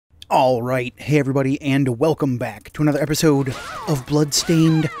Alright, hey everybody, and welcome back to another episode of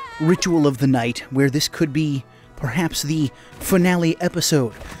Bloodstained Ritual of the Night, where this could be perhaps the finale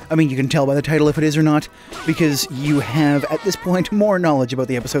episode. I mean, you can tell by the title if it is or not, because you have, at this point, more knowledge about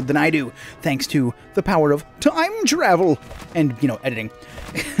the episode than I do, thanks to the power of time travel and, you know, editing.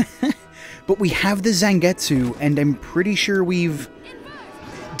 But we have the Zangetsu, and I'm pretty sure we've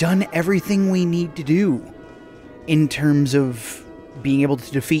done everything we need to do in terms of being able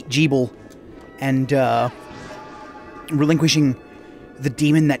to defeat Jeeble and relinquishing the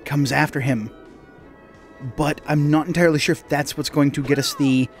demon that comes after him. But I'm not entirely sure if that's what's going to get us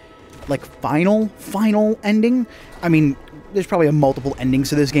the, like, final ending. I mean, there's probably a multiple endings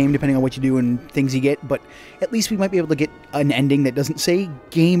to this game, depending on what you do and things you get, but at least we might be able to get an ending that doesn't say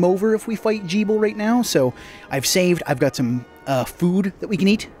game over if we fight Jeeble right now. So I've saved, I've got some food that we can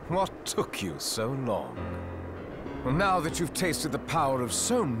eat. What took you so long? Well, now that you've tasted the power of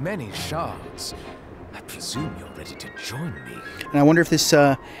so many shards, I presume you're ready to join me. And I wonder if this is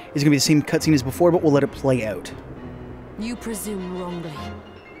going to be the same cutscene as before, but we'll let it play out. You presume wrongly.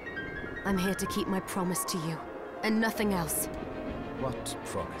 I'm here to keep my promise to you, and nothing else. What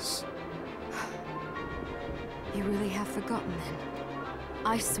promise? You really have forgotten then?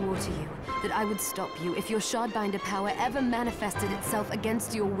 I swore to you that I would stop you if your Shardbinder power ever manifested itself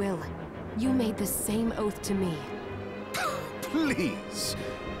against your will. You made the same oath to me. Please!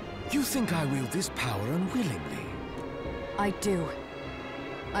 You think I wield this power unwillingly? I do.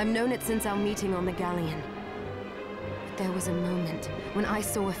 I've known it since our meeting on the galleon. But there was a moment when I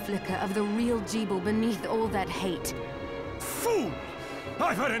saw a flicker of the real Jeeble beneath all that hate. Fool!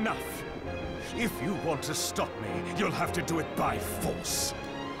 I've had enough! If you want to stop me, you'll have to do it by force.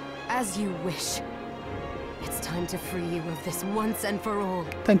 As you wish. It's time to free you of this once and for all.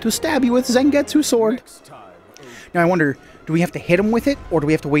 Time to stab you with Zangetsu sword. Next time. Now I wonder, do we have to hit him with it, or do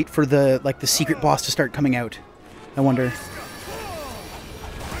we have to wait for the, like, the secret boss to start coming out? I wonder.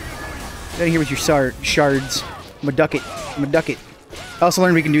 Get out of here with your shards. I'm a duck it. I'm a duck it. I also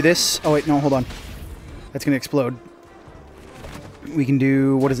learned we can do this. Oh wait, no, hold on. That's gonna explode. We can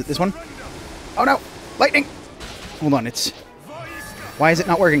do, what is it, this one? Oh no! Lightning! Hold on, it's... Why is it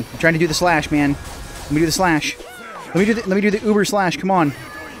not working? I'm trying to do the slash, man. Let me do the slash. Let me do the uber slash, come on.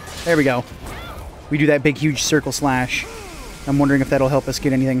 There we go. We do that big, huge circle slash. I'm wondering if that'll help us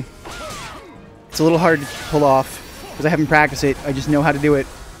get anything. It's a little hard to pull off, because I haven't practiced it. I just know how to do it.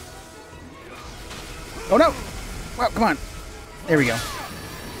 Oh no! Well, come on. There we go.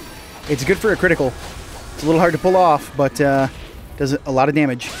 It's good for a critical. It's a little hard to pull off, but does a lot of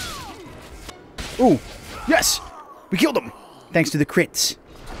damage. Ooh! Yes! We killed him! Thanks to the crits.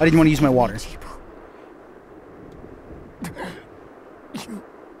 I didn't want to use my water.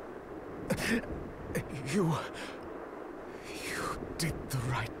 You did the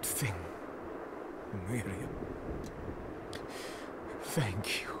right thing, Miriam.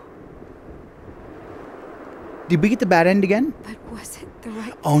 Thank you. Did we get the bad end again? But was it the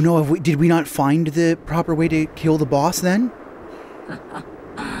right... Oh no, did we not find the proper way to kill the boss then?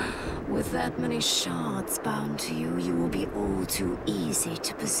 With that many shards bound to you, you will be all too easy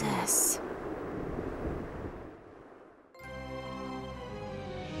to possess.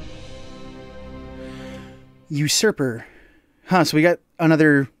 Usurper. Huh, so we got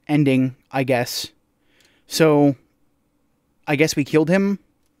another ending, I guess. So, I guess we killed him,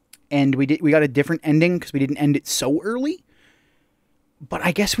 and we got a different ending because we didn't end it so early. But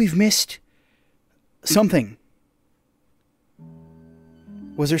I guess we've missed something.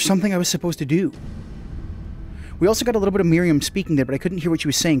 Was there something I was supposed to do? We also got a little bit of Miriam speaking there, but I couldn't hear what she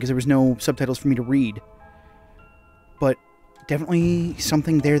was saying because there was no subtitles for me to read. But definitely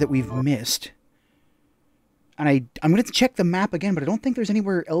something there that we've missed. And I'm going to check the map again, but I don't think there's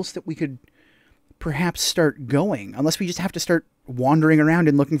anywhere else that we could perhaps start going. Unless we just have to start wandering around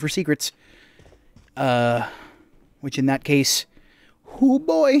and looking for secrets. Which in that case... Oh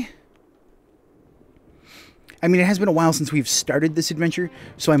boy! I mean, it has been a while since we've started this adventure,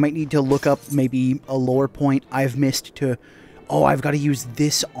 so I might need to look up maybe a lore point I've missed to... Oh, I've got to use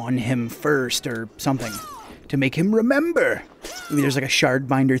this on him first, or something. To make him remember! Maybe there's like a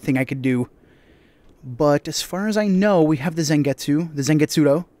Shardbinder thing I could do. But as far as I know, we have the Zangetsu, the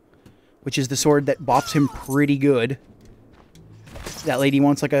Zengetsuro, which is the sword that bops him pretty good. That lady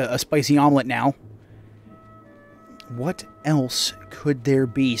wants like a spicy omelet now. What else could there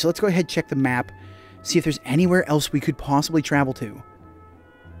be? So let's go ahead and check the map, see if there's anywhere else we could possibly travel to.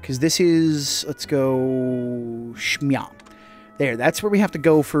 Because this is, let's go, Shmya. There, that's where we have to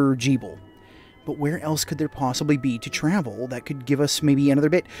go for Jeeble. But where else could there possibly be to travel that could give us maybe another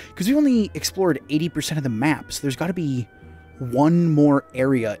bit? Because we've only explored 80% of the map, so there's got to be one more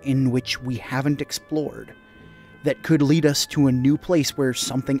area in which we haven't explored that could lead us to a new place where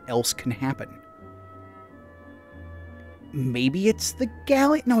something else can happen. Maybe it's the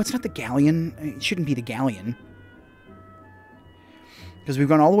galleon? No, it's not the galleon. It shouldn't be the galleon. Because we've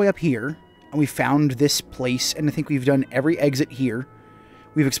gone all the way up here, and we found this place, and I think we've done every exit here.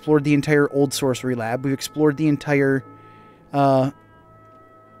 We've explored the entire old sorcery lab. We've explored the entire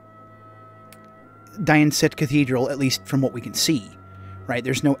Dianset Cathedral, at least from what we can see. Right?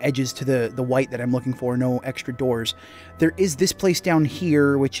 There's no edges to the white that I'm looking for, no extra doors. There is this place down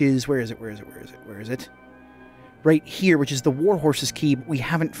here, which is... Where is it? Where is it? Where is it? Where is it? Right here, which is the Warhorse's Key, but we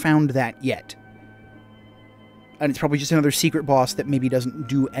haven't found that yet. And it's probably just another secret boss that maybe doesn't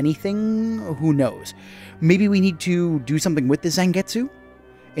do anything. Who knows? Maybe we need to do something with the Zangetsu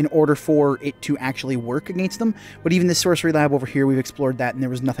in order for it to actually work against them. But even this sorcery lab over here, we've explored that and there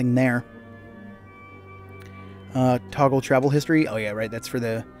was nothing there. Toggle travel history. Oh yeah, right. That's for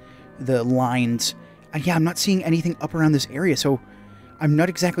the lines. Yeah, I'm not seeing anything up around this area, so I'm not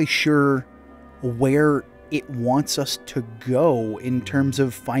exactly sure where it wants us to go in terms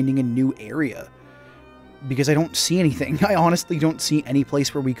of finding a new area. Because I don't see anything. I honestly don't see any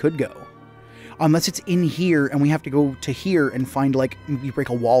place where we could go. Unless it's in here and we have to go to here and find, like, maybe break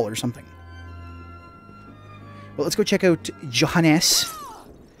a wall or something. Well, let's go check out Johannes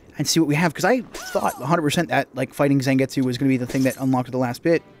and see what we have. Because I thought 100% that, like, fighting Zangetsu was going to be the thing that unlocked the last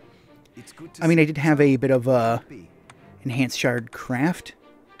bit. I mean, I did have a bit of enhanced shard craft.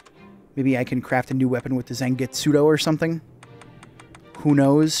 Maybe I can craft a new weapon with the Zangetsudo or something. Who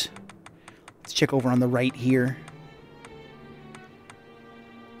knows? Let's check over on the right here.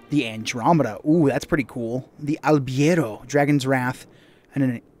 The Andromeda. Ooh, that's pretty cool. The Albiero, Dragon's Wrath, and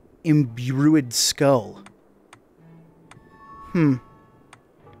an Imbrued Skull. So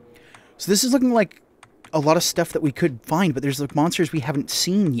this is looking like a lot of stuff that we could find, but there's like monsters we haven't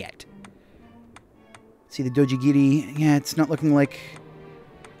seen yet. See the Dojigiri. Yeah, it's not looking like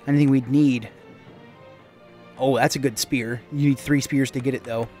anything we'd need. Oh, that's a good spear. You need 3 spears to get it,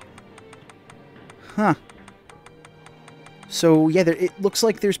 though. Huh. So, yeah, it looks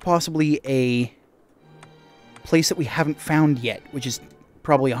like there's possibly a place that we haven't found yet, which is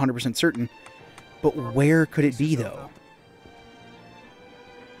probably 100% certain. But where could it be, though?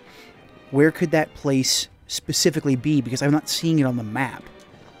 Where could that place specifically be? Because I'm not seeing it on the map.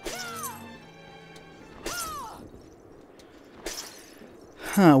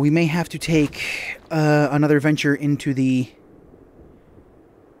 Huh, we may have to take another venture into the...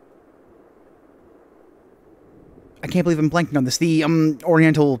 I can't believe I'm blanking on this. The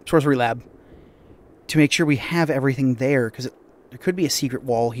Oriental Sorcery Lab. To make sure we have everything there. Because there could be a secret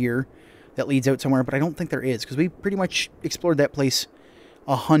wall here that leads out somewhere. But I don't think there is. Because we pretty much explored that place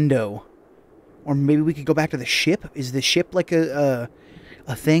a hundo. Or maybe we could go back to the ship. Is the ship like a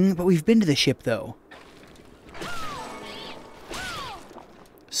thing? But we've been to the ship, though.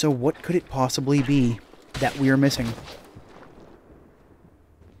 So what could it possibly be that we are missing?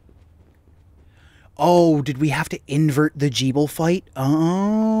 Oh, did we have to invert the Jeeble fight?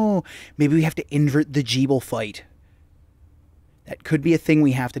 Oh, maybe we have to invert the Jeeble fight. That could be a thing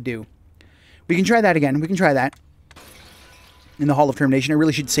we have to do. We can try that again. We can try that. In the Hall of Termination. I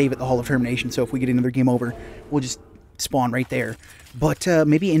really should save at the Hall of Termination, so if we get another game over, we'll just spawn right there. But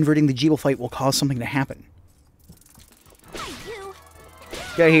maybe inverting the Jeeble fight will cause something to happen.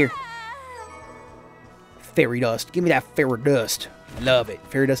 Get out of here. Fairy dust. Give me that fairy dust. Love it.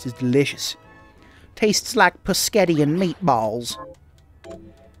 Fairy dust is delicious. Tastes like Pescetti and meatballs.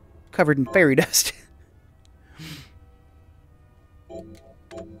 Covered in fairy dust.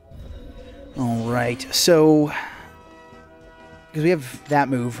 Alright, so... because we have that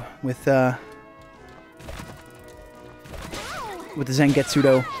move with the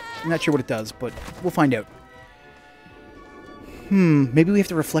Zangetsudo. I'm not sure what it does, but we'll find out. Maybe we have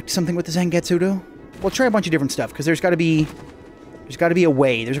to reflect something with the Zangetsudo? We'll try a bunch of different stuff, because there's got to be a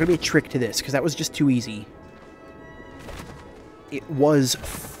way. There's got to be a trick to this, because that was just too easy. It was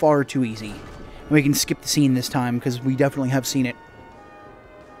far too easy. And we can skip the scene this time, because we definitely have seen it.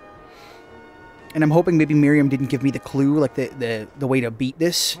 And I'm hoping maybe Miriam didn't give me the clue, like the way to beat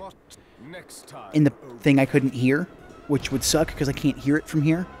this in the thing I couldn't hear, which would suck, because I can't hear it from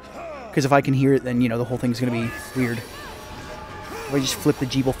here. Because if I can hear it, then, you know, the whole thing's going to be weird. If I just flip the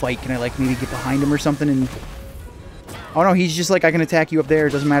Jeeble fight, can I, like, maybe get behind him or something and... oh, no, he's just like, I can attack you up there,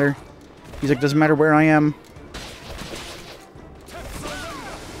 it doesn't matter. He's like, doesn't matter where I am.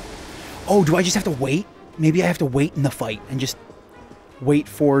 Oh, do I just have to wait? Maybe I have to wait in the fight and just wait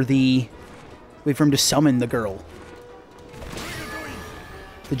for the... wait for him to summon the girl.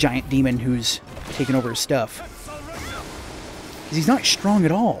 The giant demon who's taken over his stuff. Because he's not strong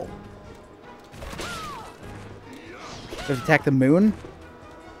at all. Do I have to attack the moon?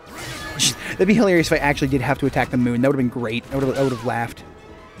 That'd be hilarious if I actually did have to attack the moon. That would have been great. I would have laughed.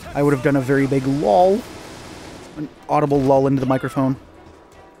 I would have done a very big lol. An audible lull into the microphone.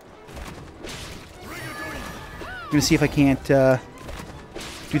 I'm going to see if I can't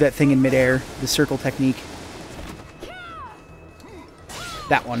do that thing in midair. The circle technique.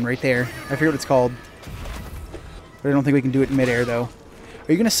 That one right there. I forget what it's called. But I don't think we can do it in midair, though.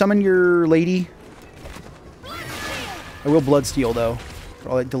 Are you going to summon your lady? I will Bloodsteal, though. For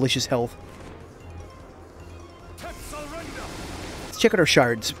all that delicious health. Let's check out our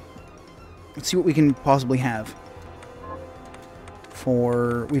shards. Let's see what we can possibly have.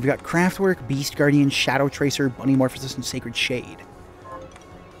 We've got Craftwork, Beast Guardian, Shadow Tracer, Bunny Morphosis, and Sacred Shade.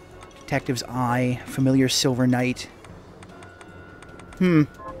 Detective's Eye, Familiar Silver Knight.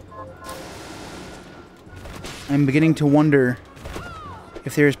 I'm beginning to wonder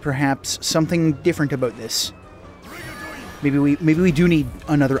if there's perhaps something different about this. Maybe we do need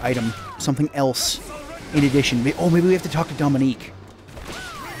another item, something else in addition. Maybe we have to talk to Dominique.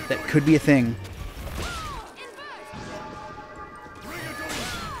 That could be a thing.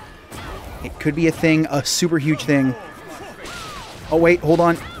 It could be a thing, a super huge thing. Oh wait, hold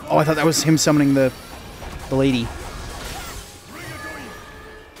on. Oh, I thought that was him summoning the lady.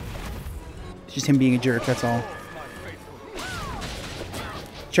 It's just him being a jerk, that's all.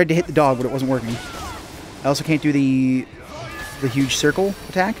 Tried to hit the dog, but it wasn't working. I also can't do the huge circle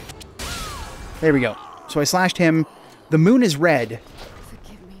attack. There we go. So I slashed him. The moon is red.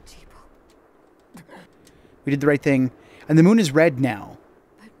 Forgive me, Jeeble. We did the right thing. And the moon is red now.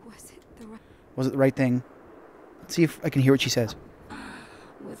 But was it the right... Was it the right thing? Let's see if I can hear what she says.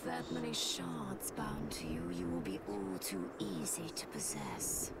 With that many shards bound to you, you will be all too easy to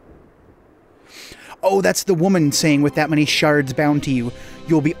possess. Oh, that's the woman saying, with that many shards bound to you,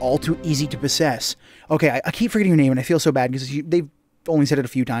 you'll be all too easy to possess. Okay, I keep forgetting her name, and I feel so bad, because they've only said it a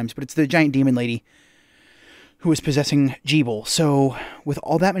few times, but it's the giant demon lady who is possessing Jeeble. So, with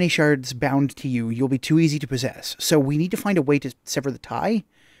all that many shards bound to you, you'll be too easy to possess. So we need to find a way to sever the tie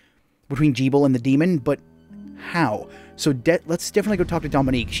between Jeeble and the demon, but how? So let's definitely go talk to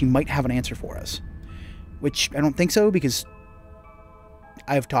Dominique. She might have an answer for us. Which, I don't think so, because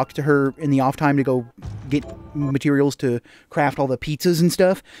I've talked to her in the off time to go get materials to craft all the pizzas and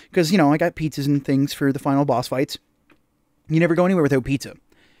stuff. Because, you know, I got pizzas and things for the final boss fights. You never go anywhere without pizza.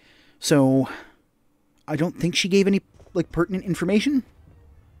 So, I don't think she gave any, like, pertinent information.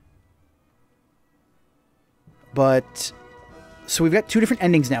 But, so we've got two different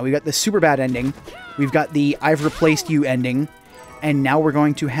endings now. We've got the super bad ending. We've got the I've replaced you ending. And now we're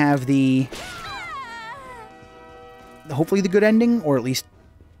going to have the hopefully the good ending, or at least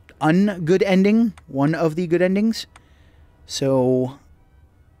un-good ending. One of the good endings. So,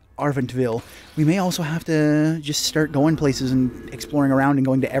 Arventville. We may also have to just start going places and exploring around and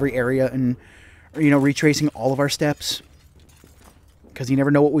going to every area and, you know, retracing all of our steps. Because you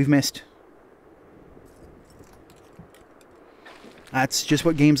never know what we've missed. That's just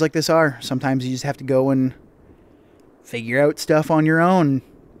what games like this are. Sometimes you just have to go and figure out stuff on your own.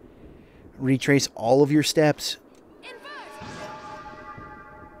 Retrace all of your steps.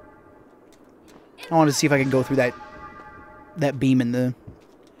 I wanted to see if I could go through that beam in the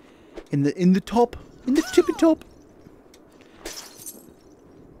top, in the tippy top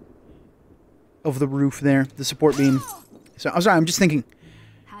of the roof there, the support beam. So I'm sorry, I'm just thinking.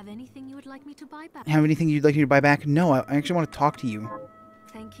 Have anything you would like me to buy back? Have anything you'd like me to buy back? No, I actually want to talk to you.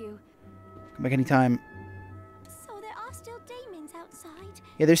 Thank you. Come back anytime. So there are still demons outside?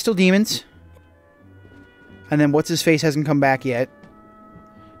 Yeah, there's still demons. And then what's-his-face hasn't come back yet.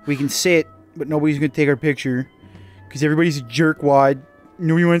 We can sit, but nobody's going to take our picture. Because everybody's a jerkwad.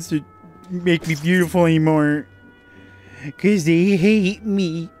 Nobody wants to make me beautiful anymore. Because they hate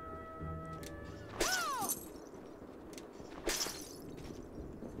me.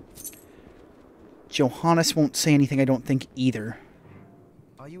 Johannes won't say anything, I don't think, either.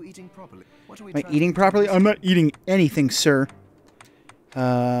 Are you eating properly? What are we Am I eating properly? I'm not eating anything, sir.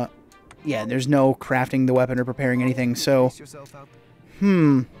 Yeah, there's no crafting the weapon or preparing anything, so...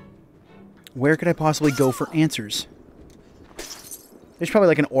 Where could I possibly go for answers? There's probably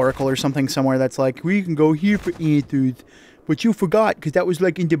like an oracle or something somewhere that's like, we can go here for answers. But you forgot, because that was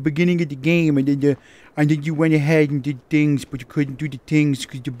like in the beginning of the game, and then you went ahead and did things, but you couldn't do the things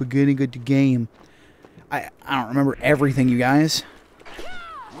because the beginning of the game. I don't remember everything, you guys.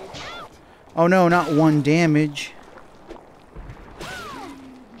 Oh no, not one damage.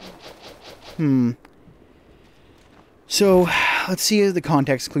 So, let's see the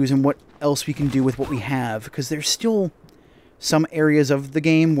context clues and what else we can do with what we have, because there's still some areas of the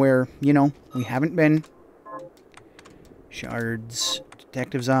game where, you know, we haven't been. Shards,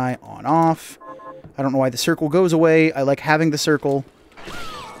 Detective's Eye, on, off. I don't know why the circle goes away. I like having the circle.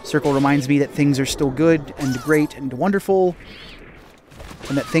 Circle reminds me that things are still good and great and wonderful,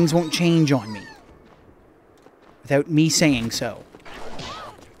 and that things won't change on me without me saying so.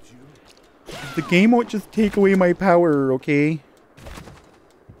 The game won't just take away my power, okay?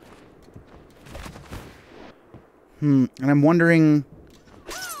 And I'm wondering...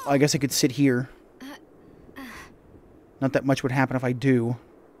 I guess I could sit here. Not that much would happen if I do.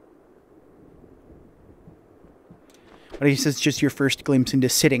 But I guess it's just your first glimpse into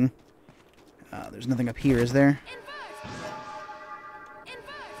sitting. There's nothing up here, is there?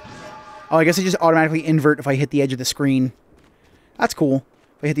 Oh, I guess I just automatically invert if I hit the edge of the screen. That's cool.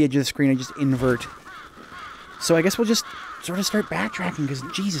 If I hit the edge of the screen, I just invert. So I guess we'll just sort of start backtracking, because,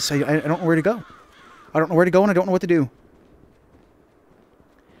 Jesus, I don't know where to go. I don't know where to go, and I don't know what to do.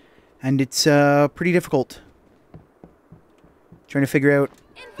 And it's pretty difficult. Trying to figure out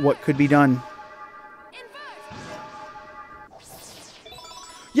what could be done.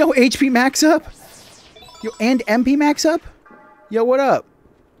 Yo, HP max up? Yo, and MP max up? Yo, what up?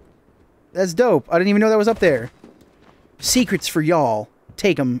 That's dope. I didn't even know that was up there. Secrets for y'all.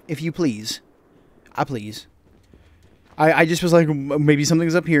 Take them, if you please. I please. I just was like, maybe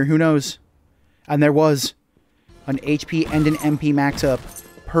something's up here. Who knows? And there was. An HP and an MP max up.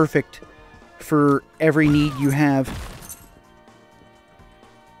 Perfect for every need you have.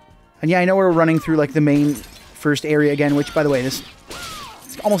 And yeah, I know we're running through, like, the main first area again, which, by the way, it's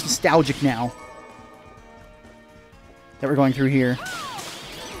almost nostalgic now that we're going through here.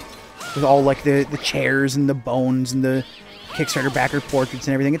 With all, like, the chairs and the bones and the Kickstarter backer portraits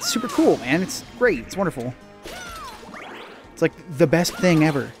and everything. It's super cool, man. It's great. It's wonderful. It's, like, the best thing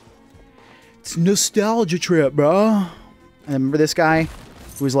ever. It's nostalgia trip, bro. And remember this guy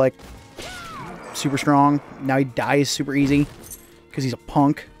who was, like, super strong? Now he dies super easy because he's a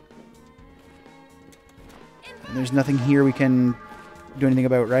punk. And there's nothing here we can do anything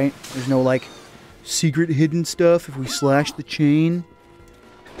about, right? There's no, like, secret hidden stuff if we slash the chain.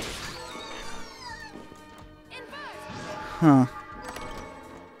 Huh.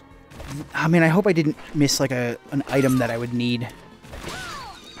 I mean, I hope I didn't miss, like, an item that I would need.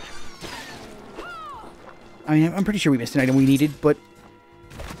 I mean, I'm pretty sure we missed an item we needed, but...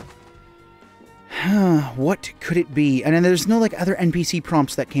 what could it be? And then there's no, like, other NPC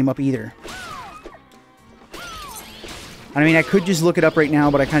prompts that came up either. I mean, I could just look it up right now,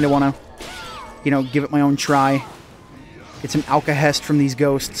 but I kind of want to, you know, give it my own try. Get some alkahest from these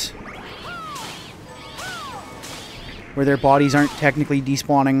ghosts. Where their bodies aren't technically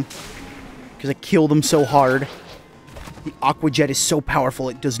despawning. Because I kill them so hard. The Aqua Jet is so powerful,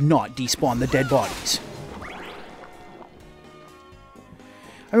 it does not despawn the dead bodies.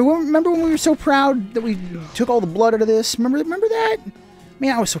 I mean, remember when we were so proud that we took all the blood out of this? Remember that?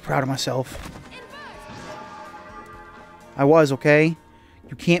 Man, I was so proud of myself. I was, okay?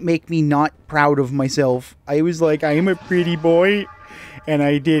 You can't make me not proud of myself. I was like, I am a pretty boy, and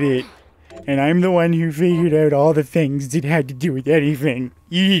I did it. And I'm the one who figured out all the things that had to do with anything.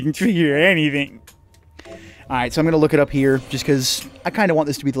 You didn't figure out anything. Alright, so I'm going to look it up here, just because I kind of want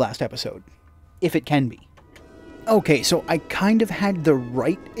this to be the last episode. If it can be. Okay, so I kind of had the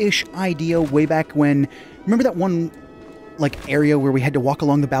right-ish idea way back when... Remember that one, like, area where we had to walk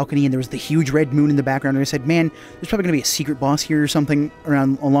along the balcony and there was the huge red moon in the background, and I said, man, there's probably going to be a secret boss here or something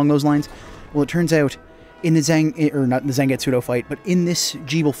along those lines? Well, it turns out, in the not in the Zangetsudo fight, but in this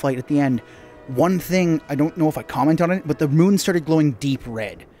Jeeble fight at the end, one thing, I don't know if I comment on it, but the moon started glowing deep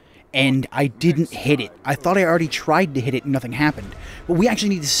red. And I didn't hit it. I thought I already tried to hit it and nothing happened. But we actually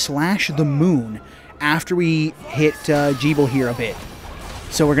need to slash the moon after we hit Jeeble here a bit.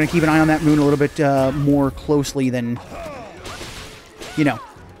 So we're going to keep an eye on that moon a little bit more closely than, you know,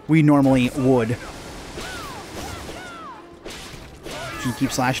 we normally would. You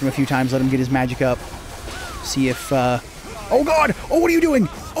keep slashing him a few times, let him get his magic up. See if, oh god! Oh, what are you doing?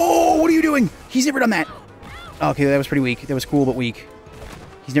 Oh, what are you doing? He's never done that. Okay, that was pretty weak. That was cool, but weak.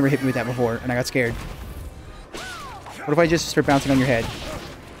 He's never hit me with that before, and I got scared. What if I just start bouncing on your head?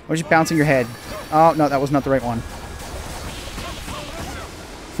 Or just bouncing your head? Oh, no, that was not the right one.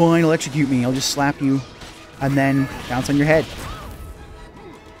 Fine, electrocute me. I'll just slap you, and then bounce on your head.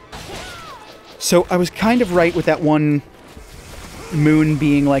 So, I was kind of right with that one moon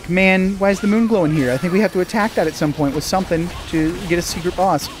being like, man, why is the moon glowing here? I think we have to attack that at some point with something to get a secret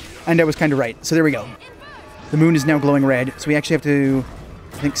boss. And I was kind of right. So there we go. The moon is now glowing red, so we actually have to,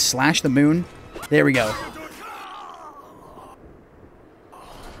 I think, slash the moon. There we go.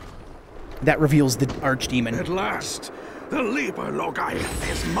 That reveals the archdemon. At last, The Liber Logaiath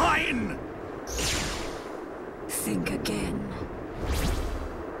is mine! Think again.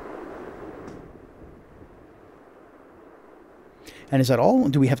 And is that all?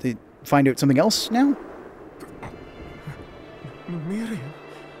 Do we have to find out something else now? Miriam,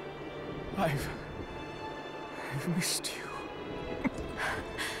 I've missed you.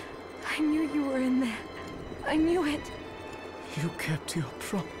 I knew you were in there. I knew it. You kept your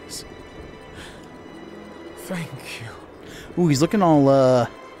promise. Thank you. Ooh, he's looking all,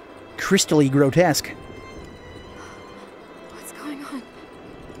 crystally grotesque. What's going on?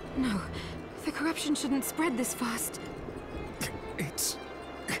 No, the corruption shouldn't spread this fast.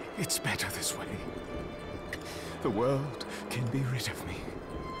 It's better this way. The world can be rid of me.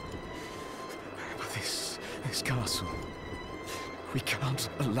 But this castle, we can't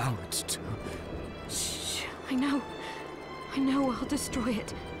allow it to. Shh, I know I'll destroy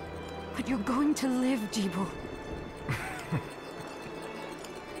it. But you're going to live, Jeeble.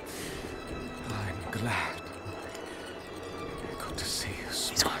 I'm glad. Good to see you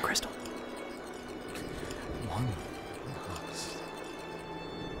smile. He's gone, Crystal. One last.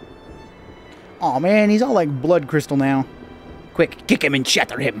 Aw, man, he's all like blood crystal now. Quick, kick him and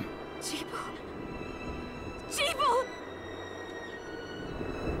shatter him. Jeeble! Jeeble!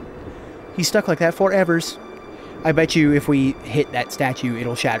 He's stuck like that forevers. I bet you if we hit that statue,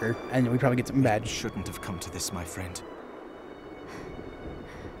 it'll shatter, and we probably get something bad. Shouldn't have come to this, my friend.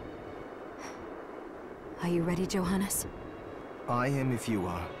 Are you ready, Johannes? I am if you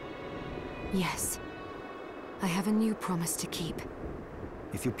are. Yes. I have a new promise to keep.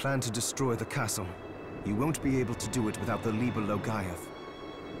 If you plan to destroy the castle, you won't be able to do it without the Liber Logaiath.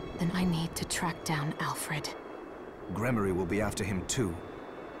 Then I need to track down Alfred. Gremory will be after him too.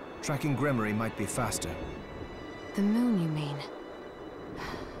 Tracking Gremory might be faster. The moon, you mean?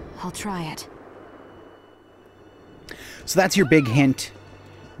 I'll try it. So that's your big hint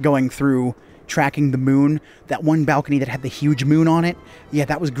going through tracking the moon. That one balcony that had the huge moon on it, yeah,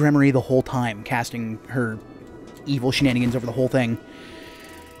 that was Gremory the whole time, casting her evil shenanigans over the whole thing.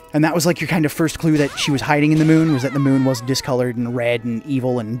 And that was like your kind of first clue that she was hiding in the moon, was that the moon was discolored and red and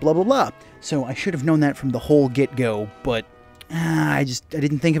evil and blah, blah, blah. So I should have known that from the whole get-go, but I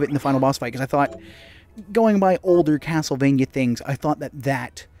didn't think of it in the final boss fight, because I thought, going by older Castlevania things, I thought I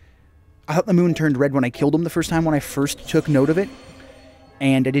thought the moon turned red when I killed him the first time when I first took note of it,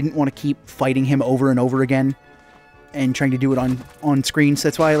 and I didn't want to keep fighting him over and over again and trying to do it on screen, so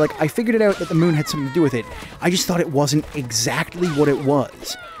that's why I figured it out that the moon had something to do with it. I just thought it wasn't exactly what it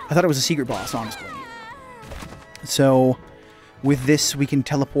was. I thought it was a secret boss, honestly. So, with this, we can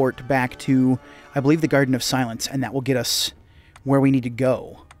teleport back to, I believe, the Garden of Silence, and that will get us where we need to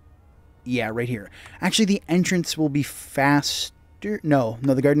go. Yeah, right here. Actually, the entrance will be faster. No,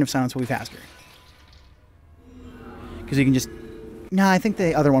 the Garden of Silence will be faster. Because you can just... Nah, I think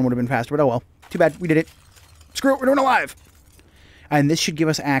the other one would have been faster, but oh well. Too bad, we did it. Screw it, we're doing it live! And this should give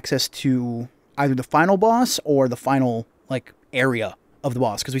us access to either the final boss or the final, area of the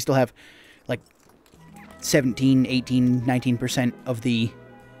boss. Because we still have, 17, 18, 19% of the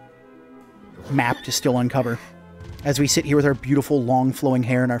map to still uncover. As we sit here with our beautiful, long, flowing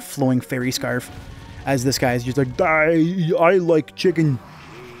hair and our flowing fairy scarf. As this guy is just like, I like chicken.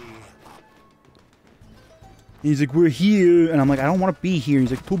 He's like, we're here. And I'm like, I don't want to be here.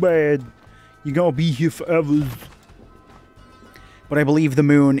 He's like, too bad. You're going to be here forever. But I believe the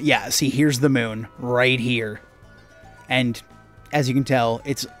moon... Yeah, see, here's the moon. Right here. And, as you can tell,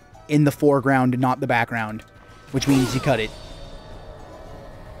 it's in the foreground, not the background. Which means you cut it.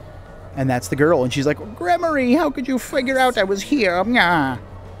 And that's the girl. And she's like, Gremory, how could you figure out I was here? Nah.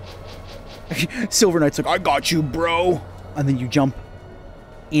 Silver Knight's like, I got you, bro. And then you jump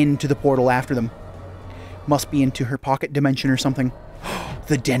into the portal after them. Must be into her pocket dimension or something.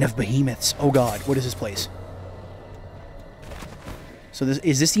 The Den of Behemoths. Oh god, what is this place? So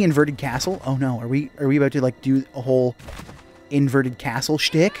is this the inverted castle? Oh no, are we about to do a whole inverted castle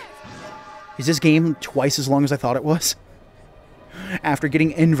shtick? Is this game twice as long as I thought it was? After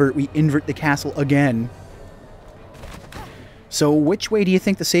getting invert, we invert the castle again. So which way do you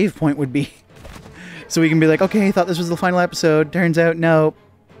think the save point would be? So we can be like, okay, I thought this was the final episode. Turns out, no.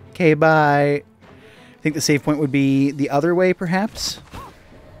 Okay, bye. I think the save point would be the other way, perhaps?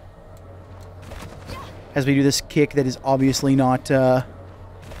 As we do this kick that is obviously not very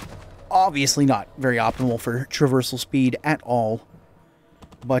optimal for traversal speed at all.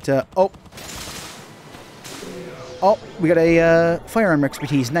 But, oh, we got a firearm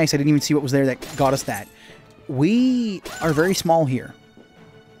expertise. Nice, I didn't even see what was there that got us that. We are very small here.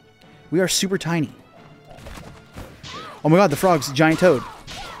 We are super tiny. Oh my god, the frog's a giant toad.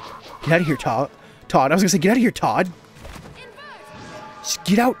 Get out of here, Todd. I was going to say, get out of here, Todd. Just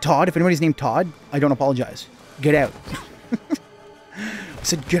get out, Todd. If anybody's named Todd, I don't apologize. Get out. I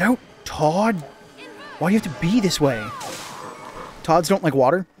said, get out, Todd. Why do you have to be this way? Todds don't like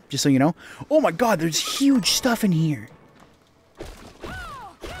water, just so you know. Oh my god, there's huge stuff in here.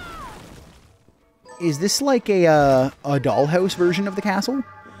 Is this like a dollhouse version of the castle?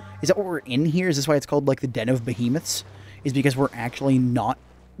 Is that what we're in here? Is this why it's called like the Den of Behemoths? Is because we're actually not...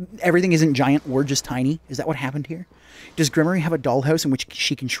 Everything isn't giant, we're just tiny? Is that what happened here? Does Grimory have a dollhouse in which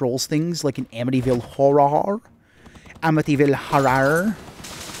she controls things like in Amityville Horror? Amityville Horror?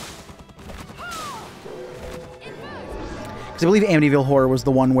 Because I believe Amityville Horror was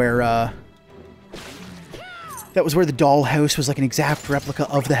the one where, that was where the dollhouse was like an exact replica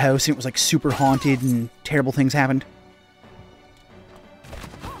of the house, and it was like super haunted and terrible things happened.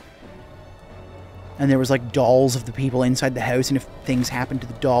 And there was like dolls of the people inside the house, and if things happened to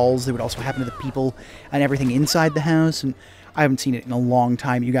the dolls, they would also happen to the people and everything inside the house. And I haven't seen it in a long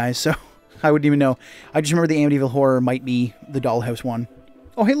time, you guys, so I wouldn't even know. I just remember the Amityville Horror might be the dollhouse one.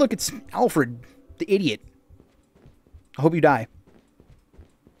 Oh, hey, look, it's Alfred, the idiot. I hope you die.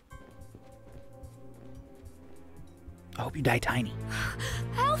 I hope you die tiny.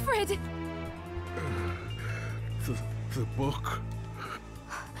 Alfred! The book.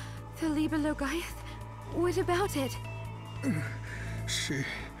 The Liber Logaeth? What about it? She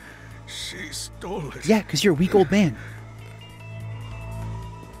stole it. Yeah, because you're a weak old man.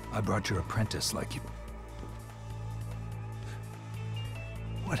 I brought your apprentice like you.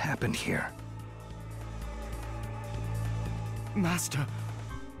 What happened here? Master,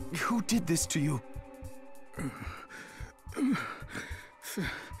 who did this to you?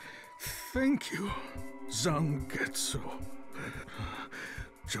 Thank you, Zangetsu.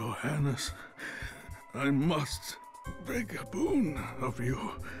 Johannes, I must beg a boon of you.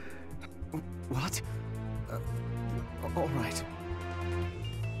 What? All right.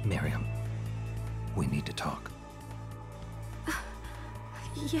 Miriam, we need to talk.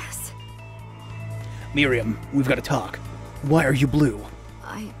 Yes. Miriam, we've got to talk. Why are you blue?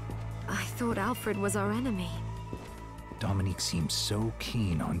 I thought Alfred was our enemy. Dominique seemed so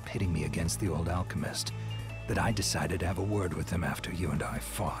keen on pitting me against the old alchemist that I decided to have a word with him after you and I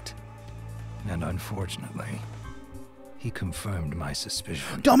fought. And unfortunately, he confirmed my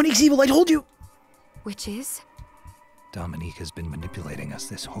suspicion. Dominique's evil, I told you! Which is? Dominique has been manipulating us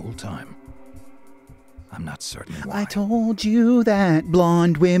this whole time. I'm not certain why. I told you that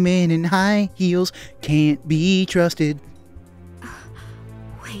blonde women in high heels can't be trusted.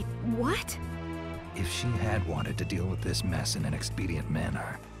 Wait, what? If she had wanted to deal with this mess in an expedient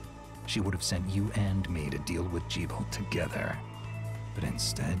manner, she would have sent you and me to deal with Jebel together. But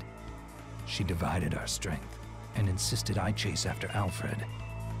instead, she divided our strength and insisted I chase after Alfred.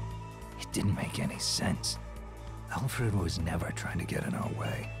 It didn't make any sense. Alfred was never trying to get in our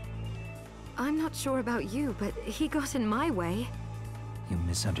way. I'm not sure about you, but he got in my way. You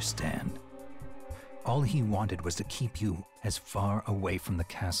misunderstand. All he wanted was to keep you as far away from the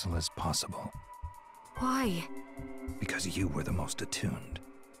castle as possible. Why? Because you were the most attuned.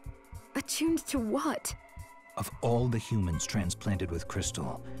 Attuned to what? Of all the humans transplanted with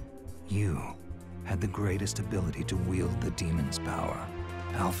Crystal, you had the greatest ability to wield the demon's power.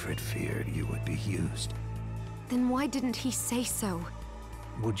 Alfred feared you would be used. Then why didn't he say so?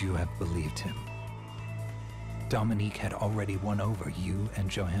 Would you have believed him? Dominique had already won over you and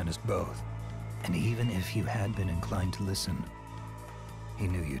Johannes both. And even if you had been inclined to listen, he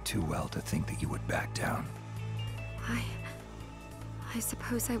knew you too well to think that you would back down. I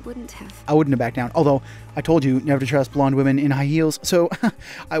suppose I wouldn't have. I wouldn't have backed down. Although, I told you never to trust blonde women in high heels, so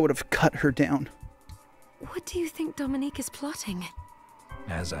I would have cut her down. What do you think Dominique is plotting?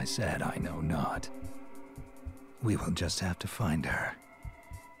 As I said, I know not. We will just have to find her.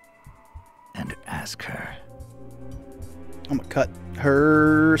 And ask her. I'm gonna cut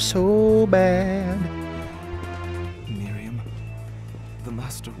her so bad. Miriam, the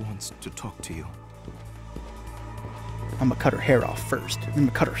Master wants to talk to you. I'm gonna cut her hair off first. Then I'm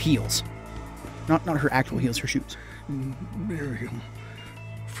gonna cut her heels. Not her actual heels, her shoes. Miriam,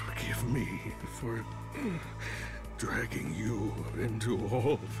 forgive me for dragging you into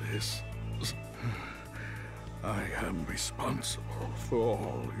all this. I am responsible for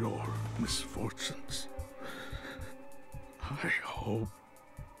all your misfortunes. I hope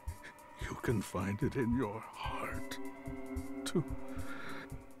you can find it in your heart to...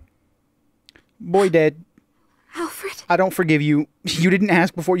 Boy dead. Alfred? I don't forgive you. You didn't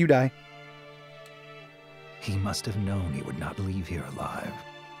ask before you die. He must have known he would not leave here alive.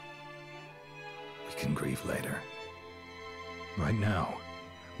 We can grieve later. Right now,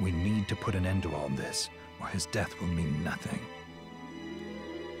 we need to put an end to all this, or his death will mean nothing.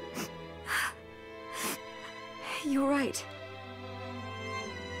 You're right.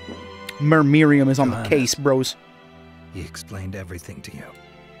 Miriam is on the Johannes. case, bros. He explained everything to you.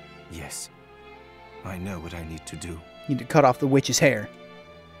 Yes. I know what I need to do. You need to cut off the witch's hair.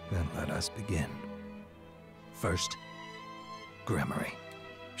 Then let us begin. First, Gremory.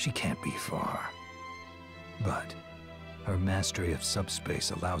 She can't be far. But her mastery of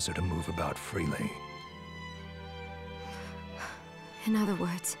subspace allows her to move about freely. In other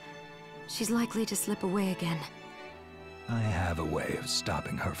words, she's likely to slip away again. I have a way of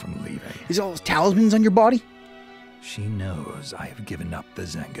stopping her from leaving. Is all those talismans on your body? She knows I have given up the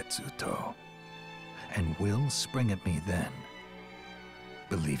Zangetsuto, and will spring at me then,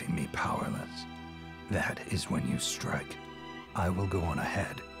 believing me powerless. That is when you strike. I will go on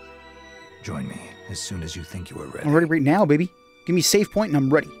ahead. Join me as soon as you think you are ready. I'm ready right now, baby. Give me a save point and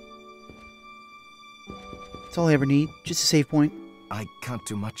I'm ready. That's all I ever need. Just a save point. I can't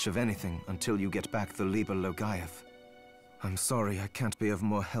do much of anything until you get back the Liber Logaeth. I'm sorry I can't be of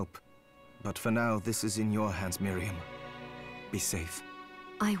more help. But for now, this is in your hands, Miriam. Be safe.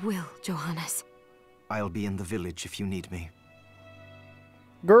 I will, Johannes. I'll be in the village if you need me.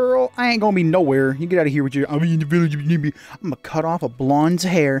 Girl, I ain't gonna be nowhere. You get out of here with your, I'll be in the village if you need me. I'm gonna cut off a blonde's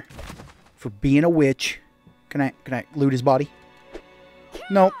hair for being a witch. Can I loot his body?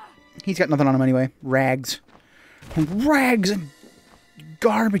 Nope. He's got nothing on him anyway. Rags. Rags and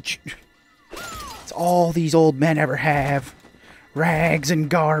garbage. It's all these old men ever have. Rags and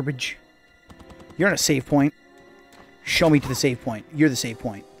garbage. You're on a save point. Show me to the save point. You're the save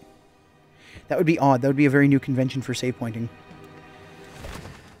point. That would be odd. That would be a very new convention for save pointing.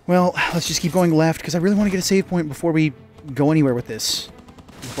 Well, let's just keep going left, because I really want to get a save point before we go anywhere with this.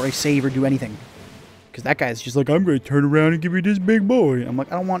 Before I save or do anything. Because that guy's just like, I'm going to turn around and give you this big boy. I'm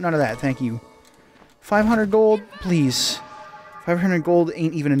like, I don't want none of that, thank you. 500 gold, please. 500 gold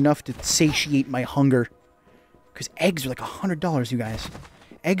ain't even enough to satiate my hunger. Because eggs are like $100, you guys.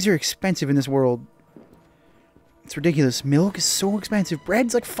 Eggs are expensive in this world. It's ridiculous. Milk is so expensive.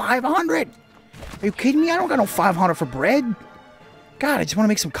 Bread's like 500. Are you kidding me? I don't got no 500 for bread. God, I just want to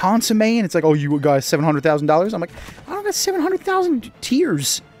make some consomme, and it's like, oh, you got $700,000? I'm like, I don't got 700,000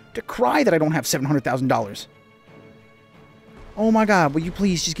 tears to cry that I don't have $700,000. Oh my God, will you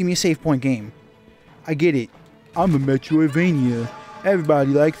please just give me a save point game? I get it. I'm a metroidvania.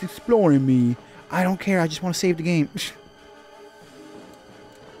 Everybody likes exploring me. I don't care, I just want to save the game.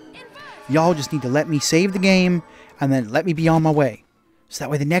 Y'all just need to let me save the game, and then let me be on my way. So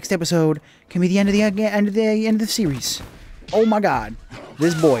that way the next episode can be the end of the series. Oh my God.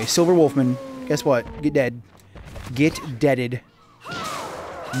 This boy, Silver Wolfman, guess what? Get dead. Get deaded.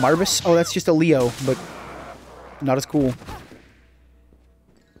 Marvis? Oh, that's just a Leo, but not as cool.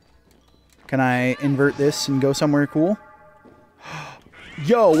 Can I invert this and go somewhere cool?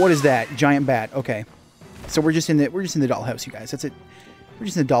 Yo, what is that? Giant bat. Okay. So we're just in the dollhouse, you guys. That's it. We're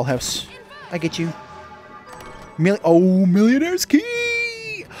just in the dollhouse. I get you. Millionaire's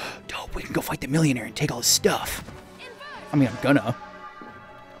key! Dope, we can go fight the millionaire and take all his stuff. I mean, I'm gonna.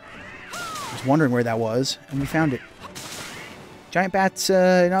 I was wondering where that was, and we found it. Giant bats,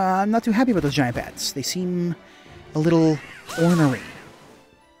 no, I'm not too happy about those giant bats. They seem a little ornery.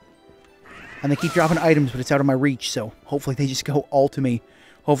 And they keep dropping items, but it's out of my reach, so hopefully they just go all to me.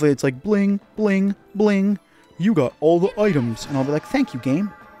 Hopefully it's like, bling, bling, bling. You got all the items. And I'll be like, thank you,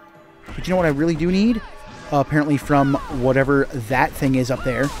 game. But you know what I really do need? Apparently from whatever that thing is up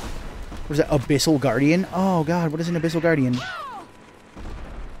there. What is that? Abyssal Guardian? Oh, God, what is an Abyssal Guardian?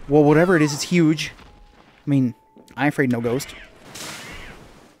 Well, whatever it is, it's huge. I mean, I ain't afraid no ghost.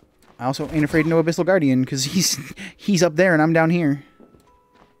 I also ain't afraid no Abyssal Guardian, because he's up there and I'm down here.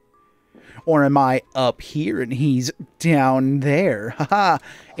 Or am I up here and he's down there? Haha!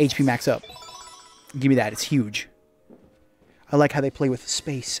 HP max up. Give me that, it's huge. I like how they play with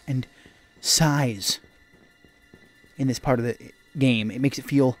space and size in this part of the game. It makes it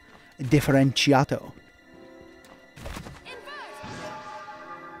feel differentiato.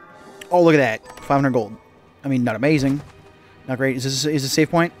 Oh, look at that. 500 gold. I mean, not amazing. Not great. Is this a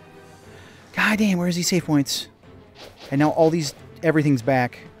save point? God damn, where's these save points? And now everything's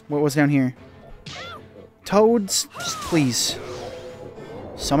back. What's down here? Toads? Just please.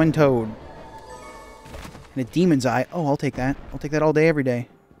 Summon Toad. And a demon's eye. Oh, I'll take that. I'll take that all day, every day.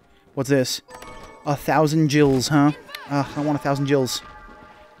 What's this? 1,000 gills, huh? I want 1,000 gills.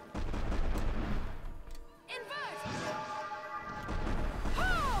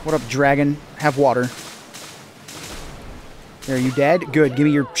 What up, dragon? Have water. There, are you dead? Good, give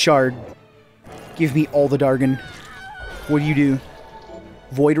me your shard. Give me all the Dargon. What do you do?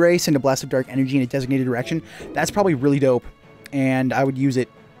 Void Ray, send a blast of dark energy in a designated direction. That's probably really dope. And I would use it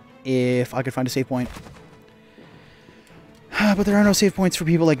if I could find a save point. But there are no save points for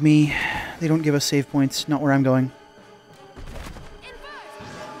people like me. They don't give us save points. Not where I'm going.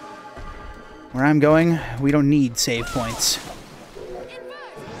 Where I'm going, we don't need save points.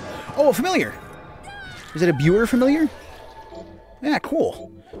 Oh, a familiar! Is it a Buer familiar? Yeah,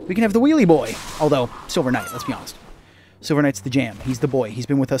 cool. We can have the Wheelie Boy. Although, Silver Knight, let's be honest. Silver Knight's the jam. He's the boy. He's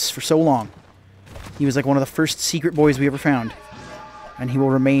been with us for so long. He was like one of the first secret boys we ever found. And he will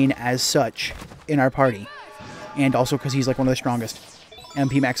remain as such in our party. And also because he's like one of the strongest.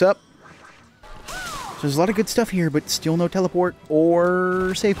 MP max up. So there's a lot of good stuff here, but still no teleport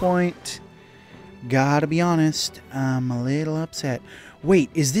or save point. Gotta be honest, I'm a little upset. Wait,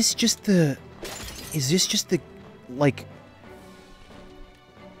 is this just the... like...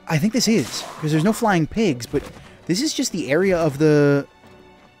 I think this is, because there's no flying pigs, but this is just the area of the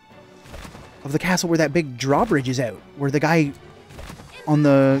castle where that big drawbridge is out, where the guy on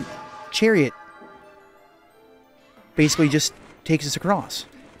the chariot basically just takes us across.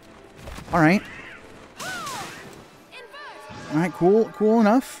 Alright. Alright, cool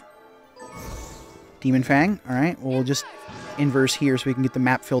enough. Demon Fang. Alright, well, we'll just inverse here so we can get the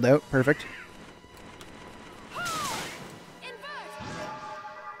map filled out. Perfect.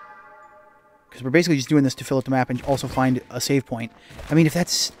 Because we're basically just doing this to fill out the map and also find a save point. I mean, if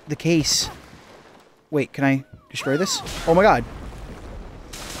that's the case... Wait, can I destroy this? Oh my god.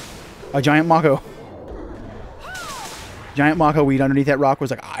 A giant Mako. Giant Mako weed underneath that rock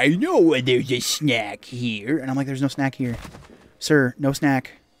was like, I know there's a snack here. And I'm like, there's no snack here. Sir, no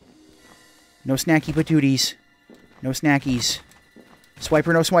snack. No snacky patooties. No snackies.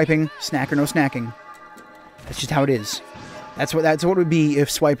 Swiper, no swiping. Snacker, no snacking. That's just how it is. That's what it would be if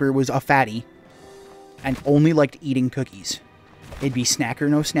Swiper was a fatty and only liked eating cookies. It'd be snacker,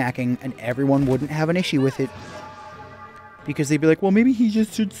 no snacking, and everyone wouldn't have an issue with it. Because they'd be like, well, maybe he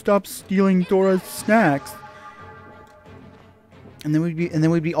just should stop stealing Dora's snacks. And then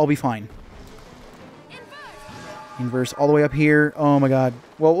we'd all be fine. Inverse all the way up here. Oh my god.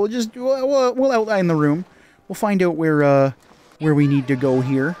 Well, we'll outline the room. We'll find out where we need to go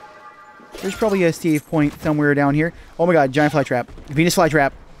here. There's probably a save point somewhere down here. Oh my god, giant flytrap. Venus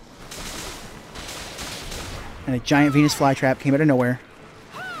flytrap. And a giant Venus flytrap came out of nowhere.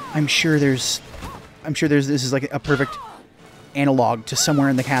 I'm sure this is like a perfect analog to somewhere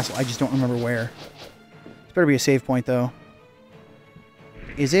in the castle. I just don't remember where. This better be a save point though.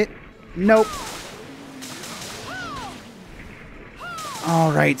 Is it? Nope.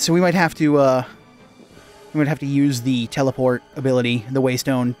 Alright, so we might have to use the teleport ability, the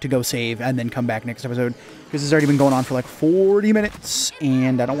Waystone, to go save and then come back next episode. Because it's already been going on for like 40 minutes,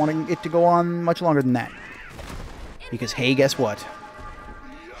 and I don't want it to go on much longer than that. Because, hey, guess what?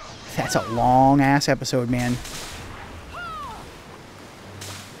 That's a long-ass episode, man.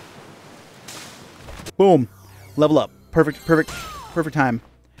 Boom. Level up. Perfect time.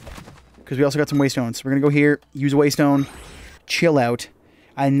 Because we also got some Waystones. So we're going to go here, use a Waystone, chill out,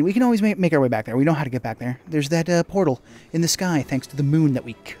 and we can always make our way back there. We know how to get back there. There's that portal in the sky thanks to the moon that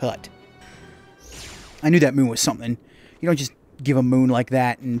we cut. I knew that moon was something. You don't just give a moon like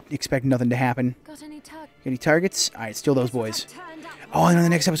that and expect nothing to happen. Got any targets? Alright, steal those boys. Oh, and in the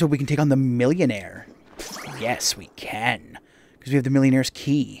next episode we can take on the Millionaire. Yes, we can. Because we have the Millionaire's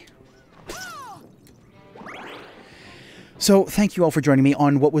key. So, thank you all for joining me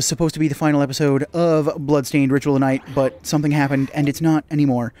on what was supposed to be the final episode of Bloodstained Ritual of the Night, but something happened, and it's not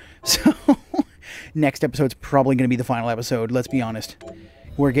anymore. So, next episode's probably going to be the final episode, let's be honest.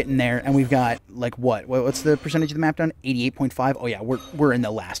 We're getting there, and we've got, like, what? What's the percentage of the map done? 88.5? Oh yeah, we're in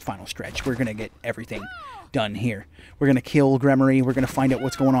the last final stretch. We're going to get everything done here. We're going to kill Gremory, we're going to find out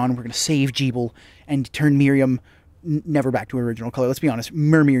what's going on, we're going to save Jeeble, and turn Miriam never back to her original color. Let's be honest,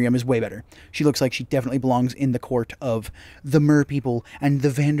 Mer Miriam is way better. She looks like she definitely belongs in the court of the Mer people and the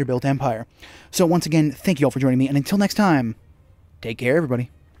Vanderbilt Empire. So once again, thank you all for joining me, and until next time, take care,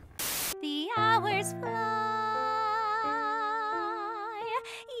 everybody. The hours fly,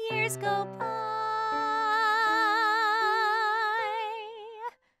 years go by,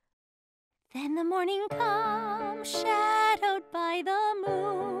 then the morning comes.